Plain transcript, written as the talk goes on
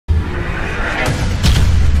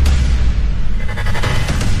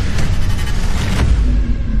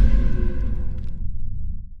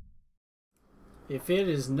if it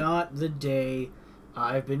is not the day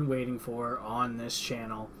I've been waiting for on this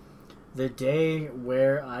channel, the day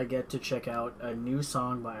where I get to check out a new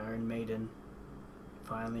song by Iron Maiden,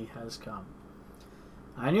 finally has come.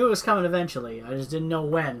 I knew it was coming eventually, I just didn't know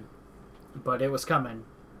when, but it was coming,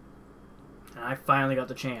 and I finally got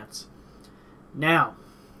the chance. Now,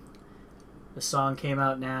 the song came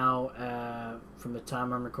out now, from the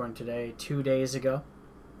time I'm recording today, 2 days ago.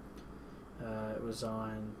 It was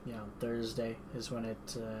on, Thursday is when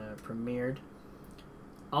it premiered.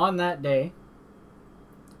 On that day,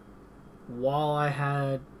 while I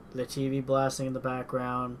had the TV blasting in the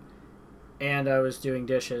background and I was doing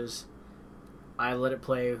dishes, I let it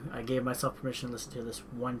play. I gave myself permission to listen to this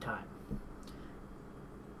one time.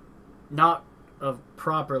 Not a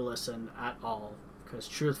proper listen at all, because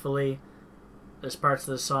truthfully, there's parts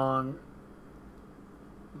of the song,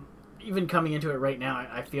 even coming into it right now,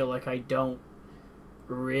 I feel like I don't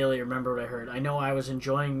really remember what I heard. I know I was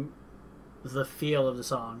enjoying the feel of the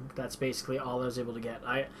song. That's basically all I was able to get.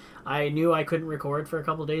 I knew I couldn't record for a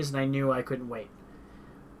couple of days, and I knew I couldn't wait.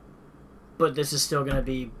 But this is still going to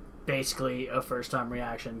be basically a first-time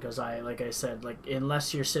reaction, because like I said,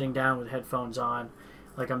 unless you're sitting down with headphones on,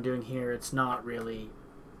 like I'm doing here, it's not really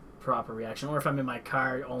proper reaction. Or if I'm in my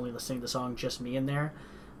car only listening to the song, just me in there,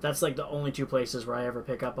 that's like the only two places where I ever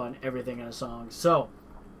pick up on everything in a song. So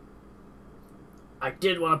I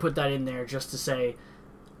did want to put that in there just to say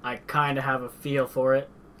I kind of have a feel for it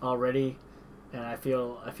already, and I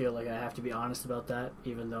feel like I have to be honest about that,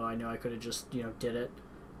 even though I know I could have just did it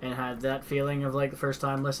and had that feeling of like the first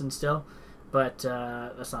time listen still, but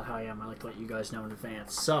that's not how I am. I like to let you guys know in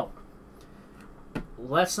advance. So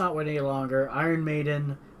let's not wait any longer. Iron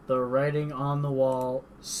Maiden, The Writing on the Wall.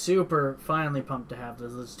 Super finally pumped to have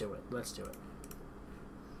this. Let's do it. Let's do it.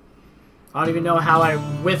 I don't even know how I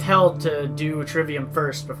withheld to do Trivium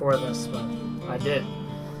first before this, but I did.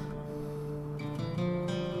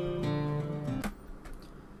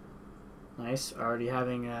 Nice. Already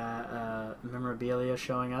having memorabilia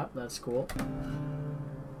showing up. That's cool.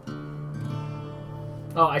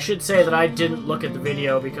 Oh, I should say that I didn't look at the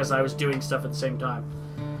video because I was doing stuff at the same time.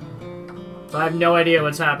 So I have no idea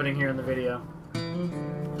what's happening here in the video.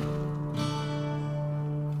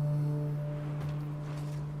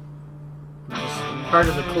 Nice. Part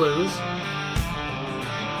of the clues.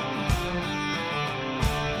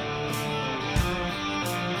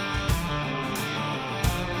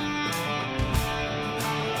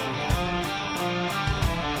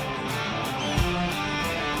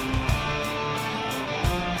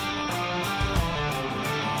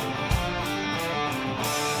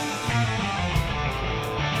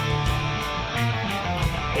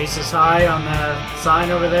 Ace is high on the sign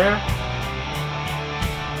over there.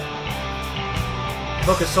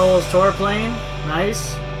 Book of Souls tour plane.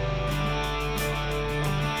 Nice.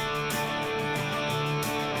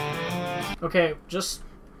 Okay, there's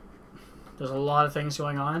a lot of things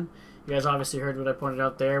going on. You guys obviously heard what I pointed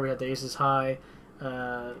out there. We had the Aces High.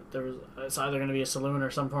 It's either going to be a saloon or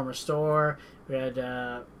some form of store. We had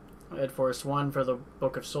Ed Forest 1 for the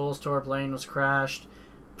Book of Souls tour plane was crashed.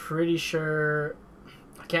 Pretty sure,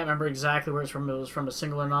 I can't remember exactly where it's from. It was from a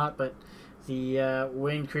single or not, but the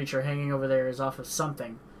winged creature hanging over there is off of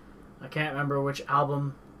something. I can't remember which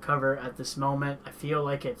album cover at this moment. I feel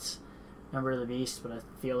like it's Number of the Beast, but I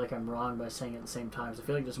feel like I'm wrong by saying it at the same time. So I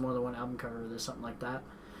feel like there's more than one album cover. There's something like that.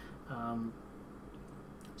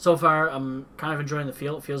 So far, I'm kind of enjoying the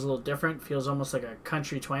feel. It feels a little different. It feels almost like a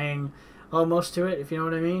country twang almost to it, if you know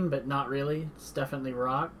what I mean, but not really. It's definitely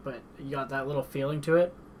rock, but you got that little feeling to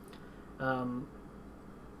it.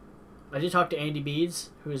 I did talk to Andy Beads,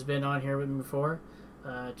 who has been on here with me before,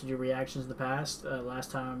 to do reactions in the past. Last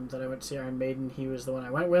time that I went to see Iron Maiden, he was the one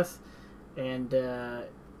I went with, and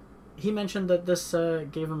he mentioned that this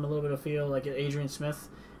gave him a little bit of feel like Adrian Smith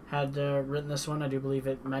had written this one. I do believe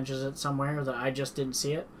it mentions it somewhere, that I just didn't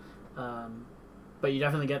see it. But you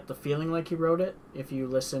definitely get the feeling like he wrote it if you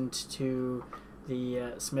listened to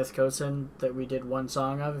the Smith Coates that we did one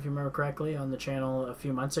song of, if you remember correctly, on the channel a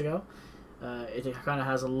few months ago. It kind of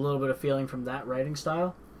has a little bit of feeling from that writing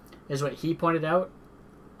style, is what he pointed out.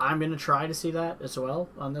 I'm going to try to see that as well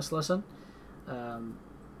on this listen.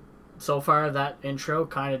 So far, that intro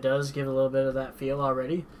kind of does give a little bit of that feel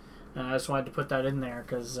already. And I just wanted to put that in there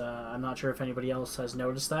because I'm not sure if anybody else has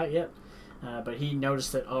noticed that yet. But he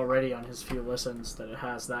noticed it already on his few listens, that it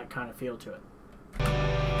has that kind of feel to it.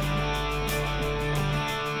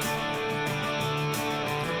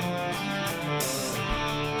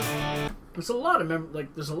 There's a lot of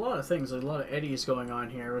there's a lot of things, there's a lot of eddies going on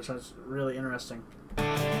here, which is really interesting.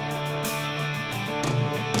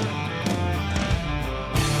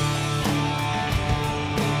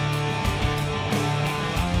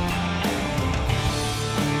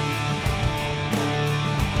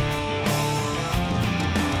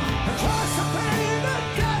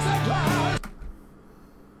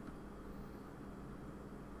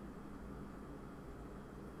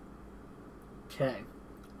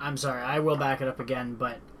 I'm sorry, I will back it up again,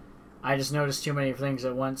 but I just noticed too many things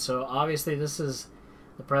at once. So obviously this is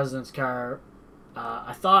the president's car.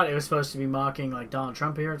 I thought it was supposed to be mocking like Donald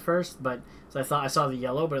Trump here at first, but so I thought I saw the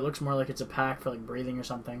yellow, but it looks more like it's a pack for like breathing or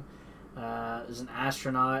something. There's an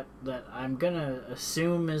astronaut that I'm gonna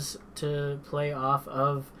assume is to play off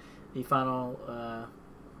of the final.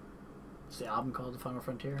 What's the album called? The Final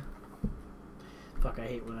Frontier. Fuck, I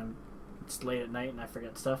hate when it's late at night and I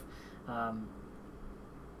forget stuff.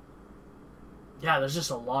 Yeah, there's just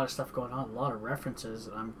a lot of stuff going on, a lot of references,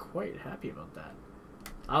 and I'm quite happy about that.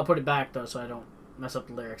 I'll put it back though, so I don't mess up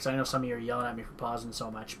the lyrics. I know some of you are yelling at me for pausing so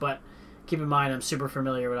much, but keep in mind I'm super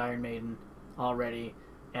familiar with Iron Maiden already,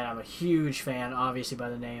 and I'm a huge fan, obviously, by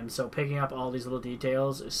the name, so picking up all these little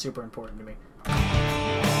details is super important to me.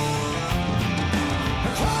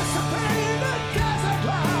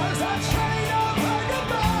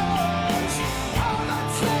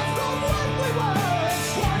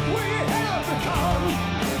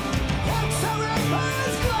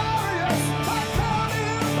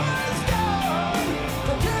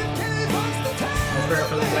 Prayer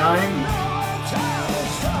for the dying.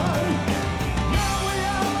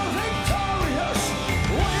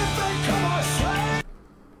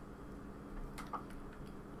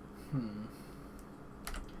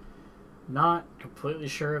 Not completely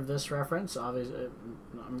sure of this reference. Obviously,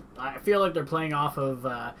 I feel like they're playing off of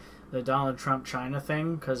the Donald Trump China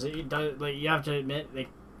thing, because like, you have to admit,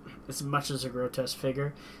 as much as a grotesque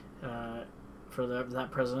figure for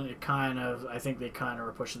that president, I think they kind of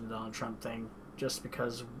were pushing the Donald Trump thing, just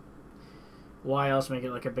because why else make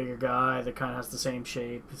it like a bigger guy that kind of has the same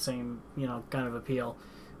shape, the same, kind of appeal.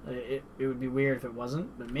 It would be weird if it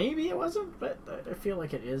wasn't, but maybe it wasn't, but I feel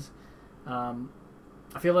like it is.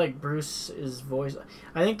 I feel like Bruce's voice...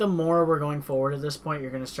 I think the more we're going forward at this point,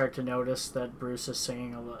 you're going to start to notice that Bruce is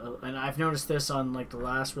singing a little... And I've noticed this on like the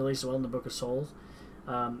last release as well, in the Book of Souls.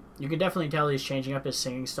 You can definitely tell he's changing up his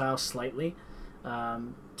singing style slightly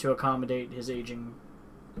to accommodate his aging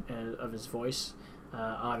of his voice.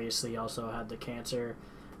 Obviously, he also had the cancer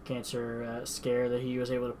scare that he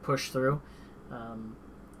was able to push through.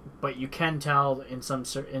 But you can tell in some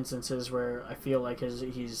instances where I feel like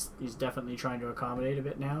he's definitely trying to accommodate a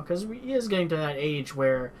bit now, because he is getting to that age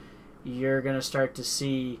where you're going to start to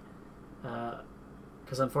see,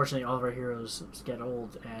 because unfortunately all of our heroes get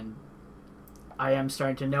old, and I am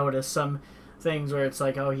starting to notice some things where it's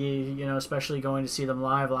like, oh, he, especially going to see them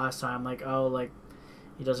live last time, like, oh, like,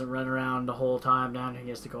 he doesn't run around the whole time down, he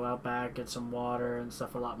has to go out back, get some water and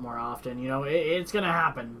stuff a lot more often. It's going to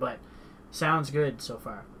happen, but sounds good so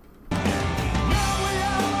far.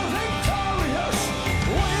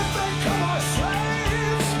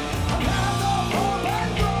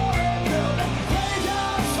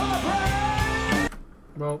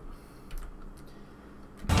 Well,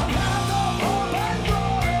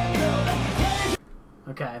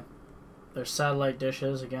 okay, there's satellite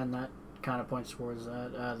dishes again. That kind of points towards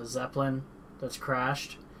that. The Zeppelin that's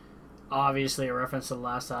crashed, obviously a reference to the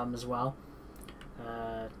last album as well.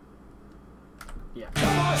 Yeah.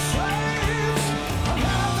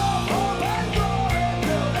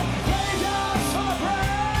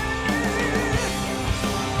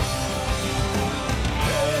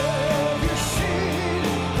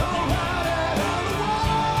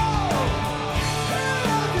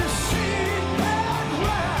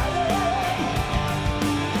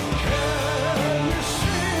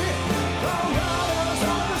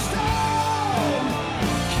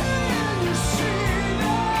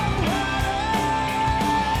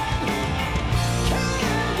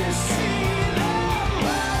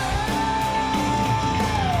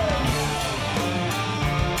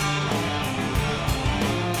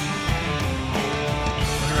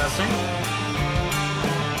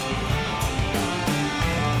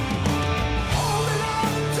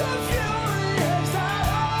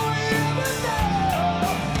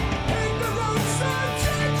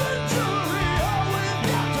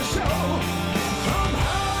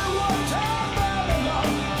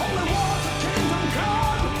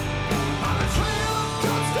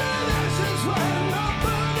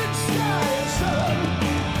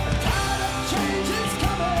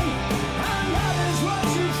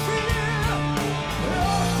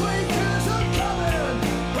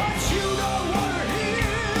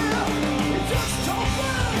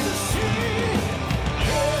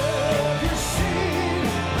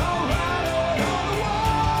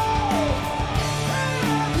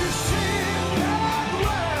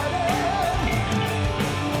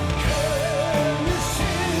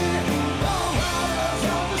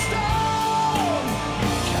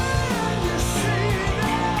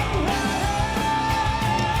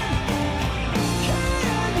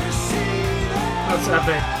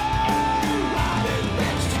 epic.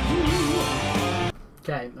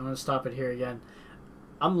 Okay, I'm gonna stop it here again.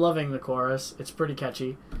 I'm loving the chorus. It's pretty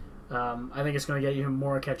catchy. I think it's gonna get even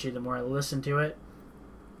more catchy the more I listen to it.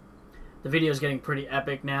 The video is getting pretty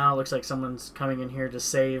epic now. It looks like someone's coming in here to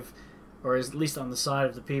save, or is at least on the side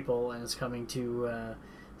of the people, and is coming to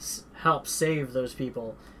help save those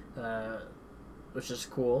people, which is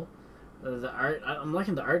cool. The art, I'm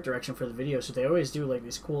liking the art direction for the video. So they always do like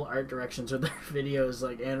these cool art directions with their videos,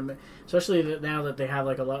 like anime. Especially now that they have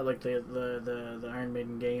like a lot, like the Iron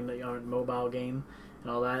Maiden game, the mobile game,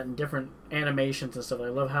 and all that, and different animations and stuff. I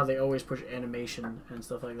love how they always push animation and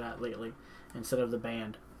stuff like that lately, instead of the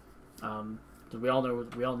band. We all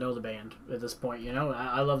know the band at this point, you know.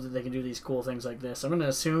 I love that they can do these cool things like this. I'm going to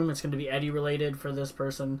assume it's going to be Eddie related for this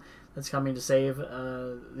person that's coming to save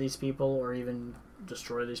these people, or even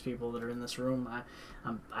destroy these people that are in this room.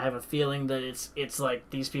 I have a feeling that it's like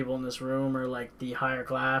these people in this room are like the higher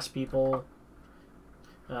class people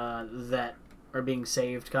that are being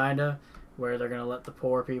saved, kinda, where they're going to let the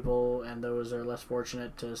poor people and those that are less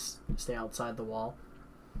fortunate to stay outside the wall.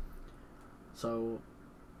 So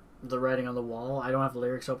the writing on the wall, I don't have the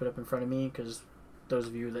lyrics open up in front of me, because those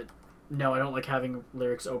of you that know, I don't like having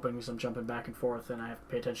lyrics open because I'm jumping back and forth and I have to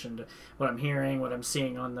pay attention to what I'm hearing, what I'm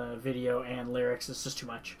seeing on the video, and lyrics. It's just too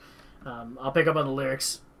much. I'll pick up on the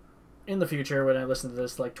lyrics in the future when I listen to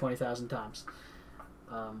this like 20,000 times.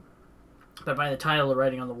 But by the title, the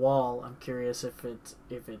writing on the wall, I'm curious if it's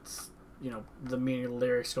you know, the meaning of the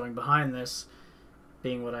lyrics going behind this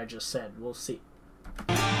being what I just said. We'll see.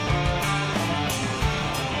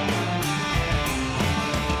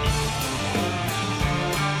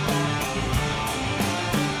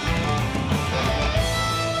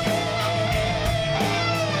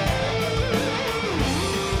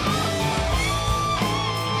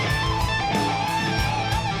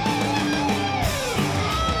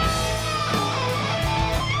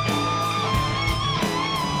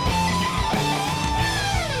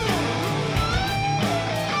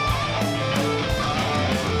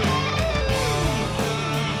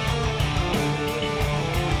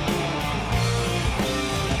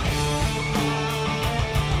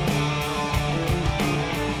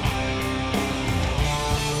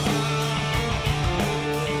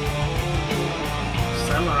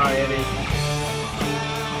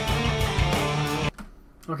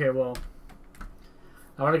 Okay, well,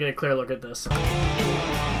 I want to get a clear look at this.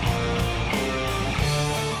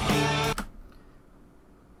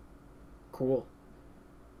 Cool.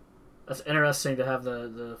 That's interesting to have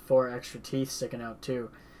the 4 extra teeth sticking out too.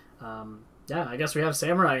 Yeah, I guess we have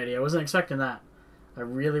Samurai Eddie. I wasn't expecting that. I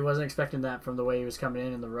really wasn't expecting that from the way he was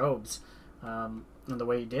coming in the robes, and the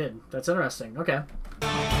way he did. That's interesting. Okay.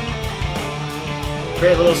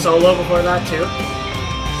 Great little solo before that too.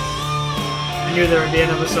 I knew there would be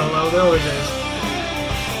another solo. There always is.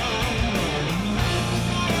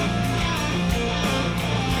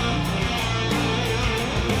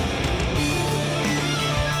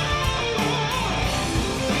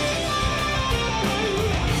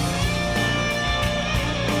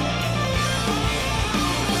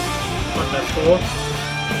 But that's cool.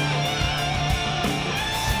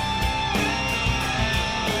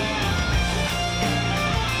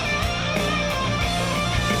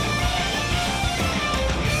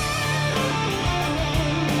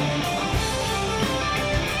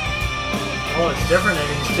 Oh, it's different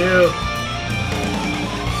endings too.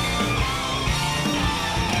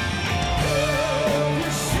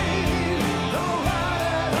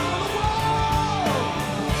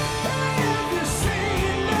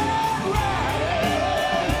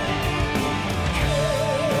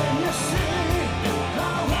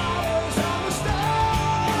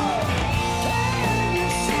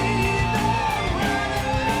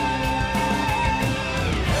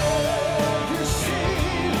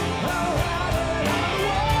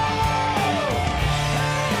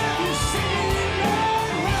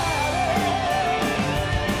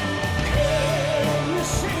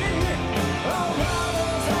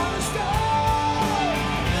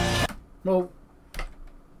 Well,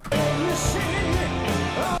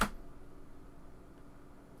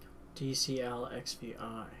 DCL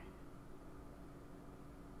XVI.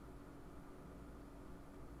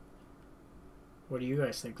 What do you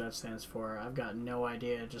guys think that stands for? I've got no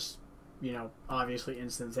idea. Just, you know, obviously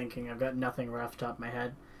instant thinking. I've got nothing right off the top of my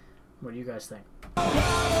head. What do you guys think?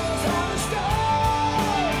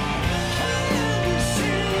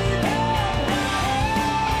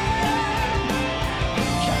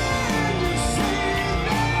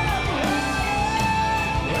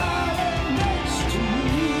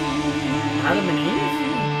 Adam and Eve?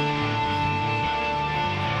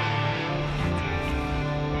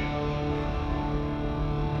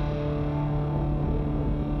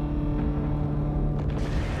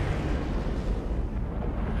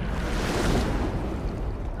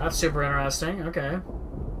 That's super interesting. Okay.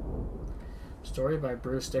 Story by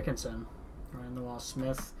Bruce Dickinson. Ryan the Wall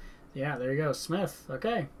Smith. Yeah, there you go. Smith.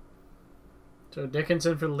 Okay. So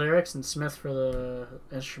Dickinson for the lyrics and Smith for the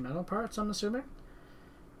instrumental parts, I'm assuming.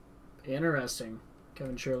 Interesting.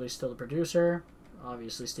 Kevin Shirley's still the producer.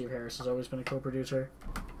 Obviously, Steve Harris has always been a co-producer.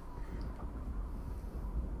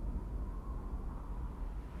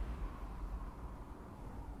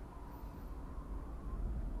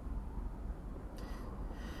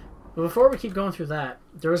 But before we keep going through that,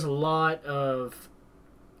 there was a lot of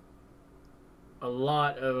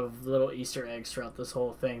little Easter eggs throughout this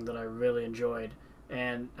whole thing that I really enjoyed.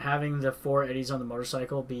 And having the 4 Eddies on the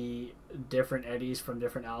motorcycle be different Eddies from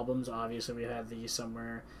different albums. Obviously, we had these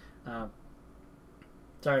somewhere.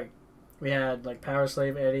 We had like Power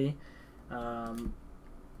Slave Eddie,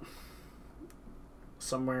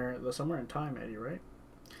 somewhere in Time Eddie, right?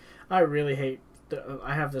 I really hate.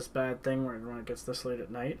 I have this bad thing where when it gets this late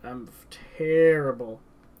at night, I'm terrible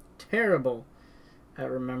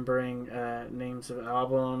at remembering names of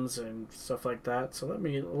albums and stuff like that. So let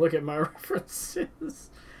me look at my references.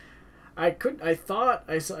 I thought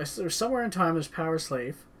I saw somewhere in Time there's Power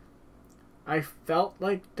Slave. I felt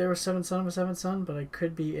like there was Seventh Son of a Seventh Son, but I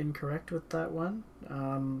could be incorrect with that one.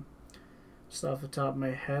 Just off the top of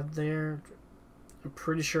my head there. I'm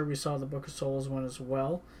pretty sure we saw the Book of Souls one as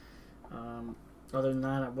well. Other than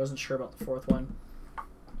that, I wasn't sure about the 4th one.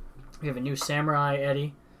 We have a new Samurai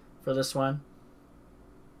Eddie for this one.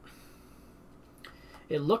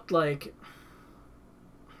 It looked like...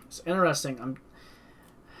 It's interesting.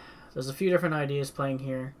 There's a few different ideas playing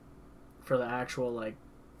here for the actual like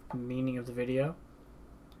meaning of the video.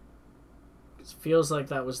 It feels like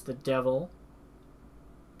that was the devil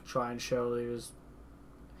trying to show that he was...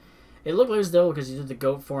 It looked like it was the devil because he did the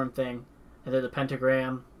goat form thing and then the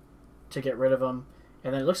pentagram to get rid of him,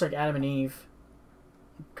 and then it looks like Adam and Eve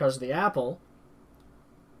because of the apple.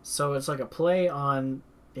 So it's like a play on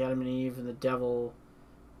the Adam and Eve and the devil,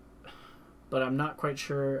 but I'm not quite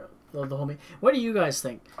sure of the whole meaning. What do you guys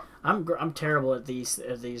think? I'm terrible at these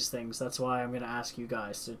things. That's why I'm going to ask you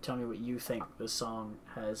guys to tell me what you think this song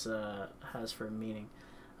has for meaning.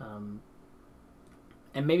 And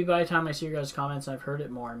maybe by the time I see your guys' comments and I've heard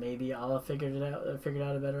it more, maybe I'll have figured out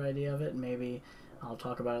a better idea of it, and maybe I'll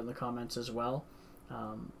talk about it in the comments as well.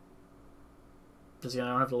 Because again,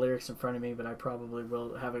 I don't have the lyrics in front of me, but I probably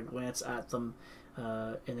will have a glance at them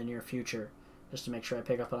in the near future, just to make sure I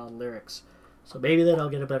pick up on all the lyrics. So maybe then I'll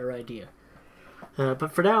get a better idea.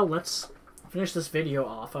 But for now, let's finish this video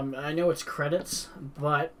off. I know it's credits,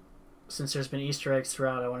 but since there's been Easter eggs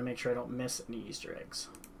throughout, I want to make sure I don't miss any Easter eggs.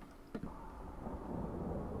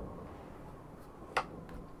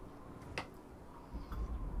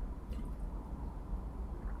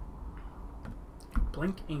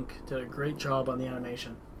 Blink Inc. did a great job on the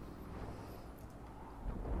animation.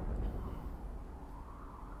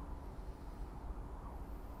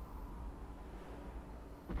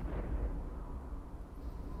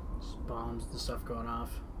 Just bombs and stuff going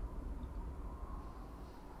off.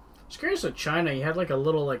 I was curious with China, you had like a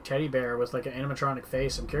little like teddy bear with like an animatronic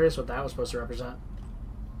face. I'm curious what that was supposed to represent.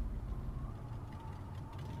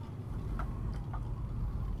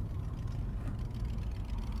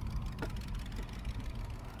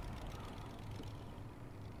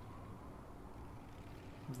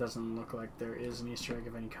 Doesn't look like there is an Easter egg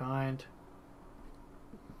of any kind.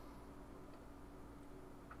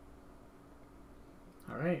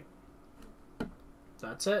 Alright.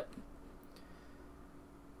 That's it.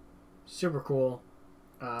 Super cool.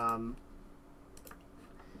 I'm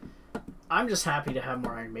just happy to have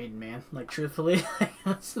more Iron Maiden, man. Like, truthfully,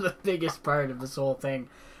 that's the biggest part of this whole thing.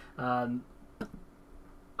 I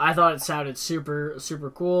thought it sounded super, super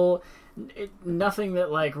cool. Nothing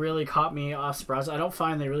that like really caught me off surprise. I don't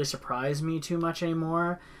find they really surprise me too much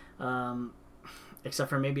anymore, except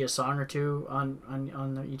for maybe a song or two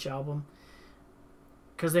on each album,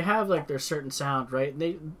 because they have like their certain sound, right?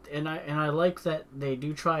 And I like that they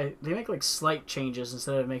make like slight changes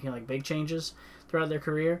instead of making like big changes throughout their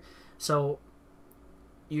career. So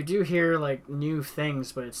you do hear like new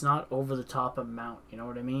things, but it's not over the top amount. You know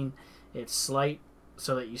what I mean? It's slight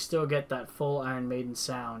so that you still get that full Iron Maiden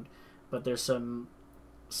sound, but there's some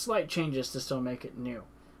slight changes to still make it new.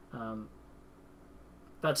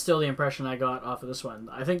 That's still the impression I got off of this one.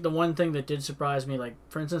 I think the one thing that did surprise me, like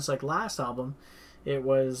for instance, like last album, it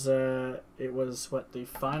was what the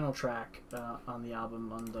final track on the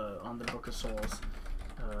album on the Book of Souls.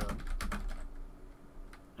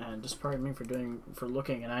 And just pardon me for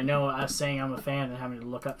looking. And I know us saying I'm a fan and having to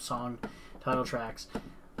look up song title tracks,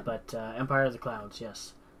 but Empire of the Clouds,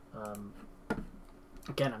 yes.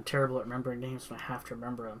 Again, I'm terrible at remembering names, but I have to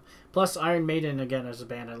remember them. Plus, Iron Maiden, again, as a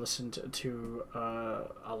band, I listened to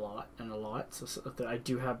a lot and a lot. So I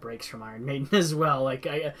do have breaks from Iron Maiden as well. Like,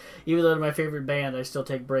 even though they're my favorite band, I still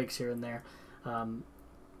take breaks here and there.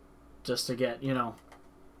 Just to get, you know,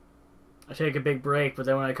 I take a big break, but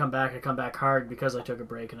then when I come back hard because I took a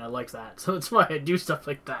break, and I like that. So that's why I do stuff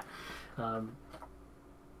like that. All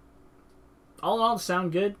in all,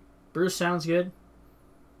 sound good. Bruce sounds good.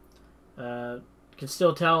 Can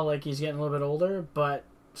still tell like he's getting a little bit older, but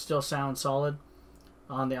still sounds solid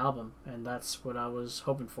on the album, and that's what I was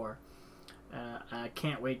hoping for. I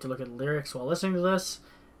can't wait to look at the lyrics while listening to this,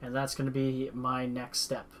 and that's going to be my next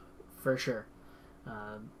step for sure.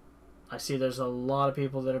 I see there's a lot of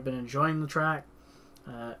people that have been enjoying the track,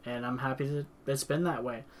 and I'm happy that it's been that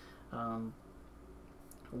way.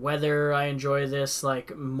 Whether I enjoy this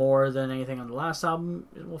like more than anything on the last album,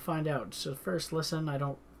 we'll find out. So first listen, I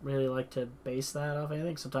don't really like to base that off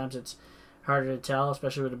anything. Sometimes it's harder to tell,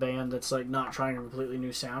 especially with a band that's like not trying a completely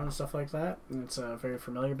new sound and stuff like that. And it's a very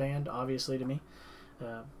familiar band, obviously, to me.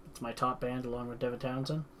 It's my top band along with Devin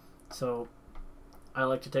Townsend, so I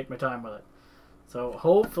like to take my time with it. So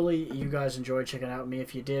hopefully you guys enjoyed checking out me.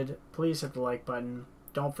 If you did, please hit the like button.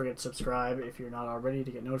 Don't forget to subscribe if you're not already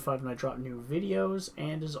to get notified when I drop new videos.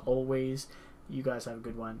 And as always, you guys have a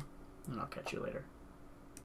good one, and I'll catch you later.